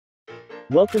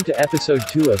Welcome to episode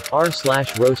 2 of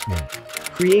r/roastme,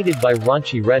 created by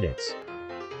raunchy Reddits.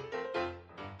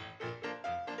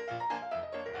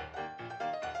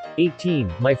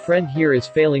 18. My friend here is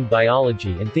failing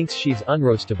biology and thinks she's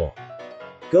unroastable.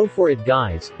 Go for it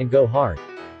guys, and go hard.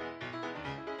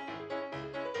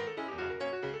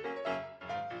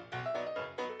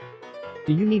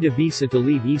 Do you need a visa to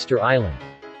leave Easter Island?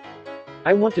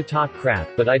 I want to talk crap,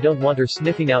 but I don't want her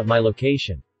sniffing out my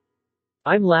location.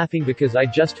 I'm laughing because I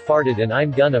just farted and I'm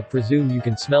gonna presume you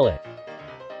can smell it.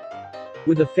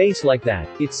 With a face like that,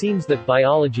 it seems that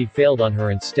biology failed on her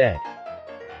instead.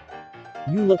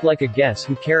 You look like a Guess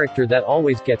Who character that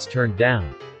always gets turned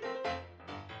down.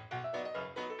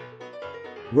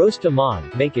 Roast a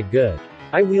mod, make it good.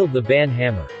 I wield the ban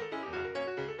hammer.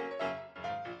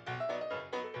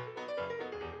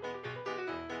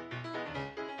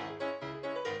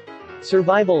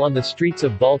 Survival on the streets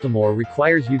of Baltimore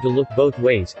requires you to look both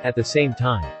ways, at the same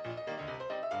time.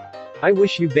 I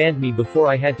wish you banned me before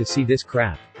I had to see this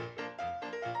crap.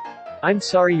 I'm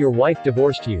sorry your wife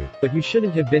divorced you, but you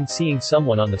shouldn't have been seeing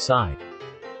someone on the side.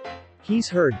 He's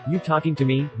heard you talking to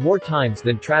me more times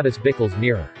than Travis Bickle's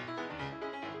mirror.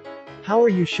 How are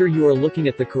you sure you are looking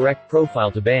at the correct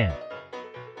profile to ban?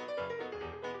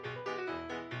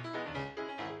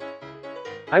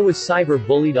 I was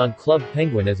cyber-bullied on Club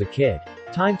Penguin as a kid.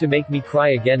 Time to make me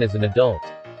cry again as an adult.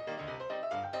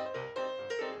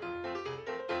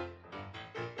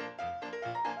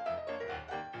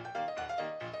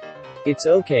 It's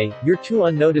okay, you're too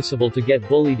unnoticeable to get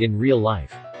bullied in real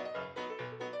life.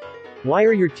 Why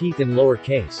are your teeth in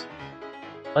lowercase?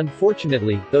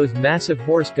 Unfortunately, those massive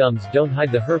horse gums don't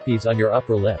hide the herpes on your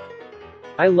upper lip.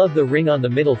 I love the ring on the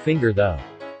middle finger though.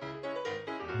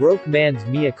 Broke man's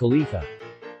Mia Khalifa.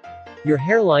 Your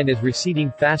hairline is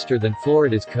receding faster than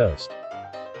Florida's coast.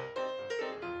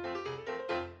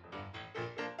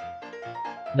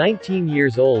 19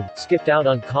 years old, skipped out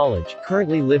on college,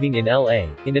 currently living in LA,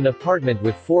 in an apartment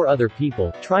with 4 other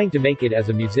people, trying to make it as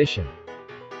a musician.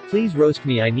 Please roast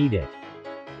me, I need it.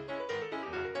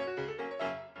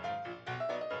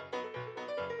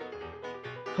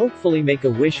 Hopefully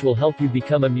Make-A-Wish will help you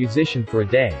become a musician for a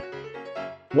day.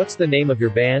 What's the name of your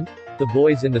band? The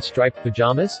Boys in the Striped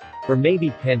Pajamas? Or maybe,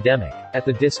 Pandemic, at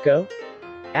the Disco?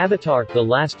 Avatar, The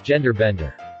Last Gender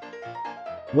Bender.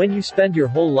 When you spend your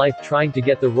whole life trying to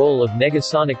get the role of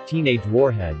Negasonic Teenage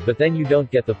Warhead but then you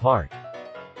don't get the part.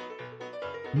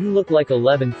 You look like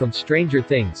Eleven from Stranger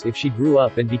Things if she grew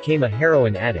up and became a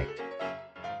heroin addict.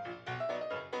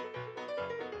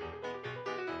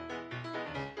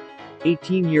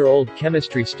 "18-year-old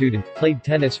chemistry student, played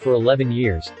tennis for 11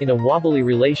 years, in a wobbly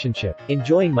relationship,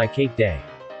 enjoying my cake day.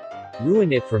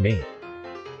 Ruin it for me."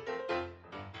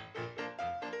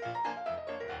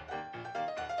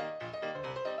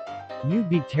 You'd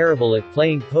be terrible at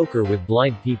playing poker with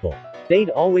blind people. They'd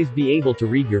always be able to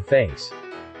read your face.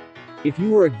 If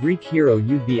you were a Greek hero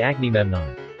you'd be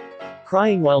Agamemnon.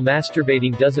 Crying while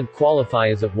masturbating doesn't qualify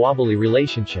as a wobbly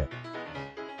relationship.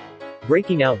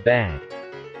 Breaking out bad.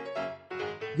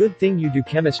 Good thing you do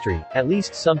chemistry, at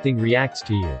least something reacts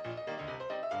to you.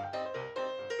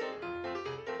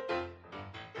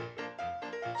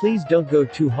 Please don't go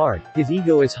too hard, his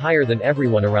ego is higher than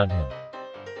everyone around him.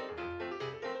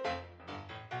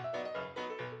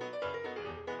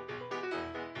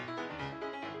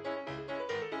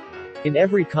 In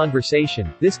every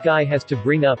conversation, this guy has to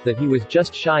bring up that he was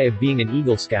just shy of being an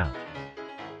Eagle Scout.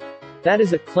 That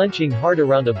is a clenching hard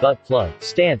around a butt plug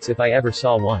stance if I ever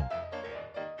saw one.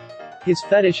 His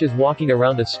fetish is walking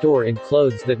around a store in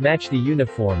clothes that match the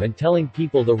uniform and telling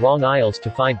people the wrong aisles to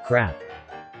find crap.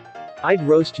 I'd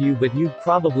roast you but you'd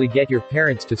probably get your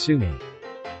parents to sue me.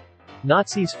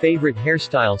 Nazi's favorite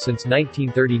hairstyle since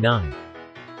 1939.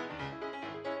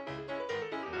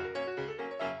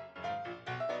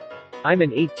 I'm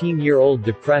an 18-year-old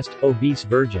depressed, obese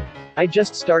virgin. I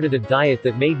just started a diet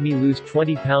that made me lose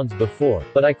 20 pounds before,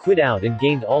 but I quit out and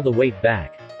gained all the weight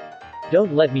back.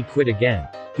 Don't let me quit again.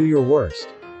 Do your worst.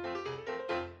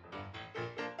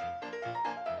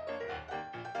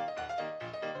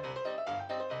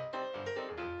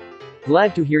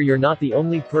 Glad to hear you're not the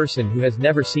only person who has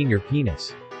never seen your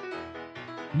penis.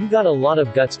 You got a lot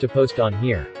of guts to post on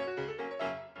here.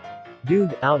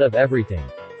 Dude, out of everything.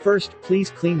 First,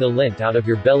 please clean the lint out of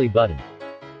your belly button.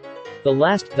 The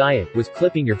last diet was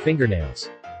clipping your fingernails.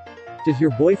 Does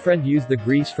your boyfriend use the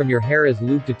grease from your hair as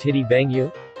lube to titty bang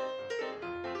you?